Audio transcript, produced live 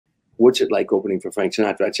what's it like opening for Frank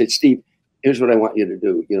Sinatra? I said, Steve, here's what I want you to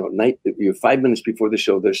do. You know, you're 5 minutes before the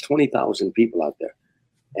show. There's 20,000 people out there.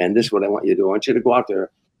 And this is what I want you to do. I want you to go out there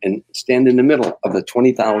and stand in the middle of the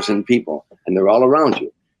 20,000 people, and they're all around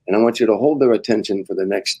you. And I want you to hold their attention for the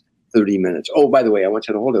next 30 minutes. Oh, by the way, I want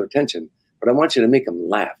you to hold their attention, but I want you to make them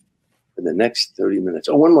laugh for the next 30 minutes.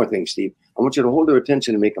 Oh, one more thing, Steve. I want you to hold their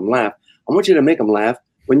attention and make them laugh. I want you to make them laugh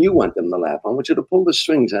when you want them to laugh. I want you to pull the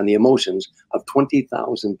strings on the emotions of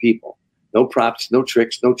 20,000 people. No props, no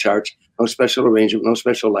tricks, no charts, no special arrangement, no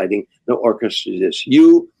special lighting, no orchestra. Just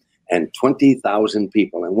you and 20,000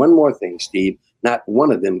 people. And one more thing, Steve, not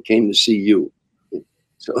one of them came to see you.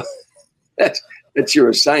 So that's your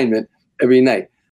assignment every night.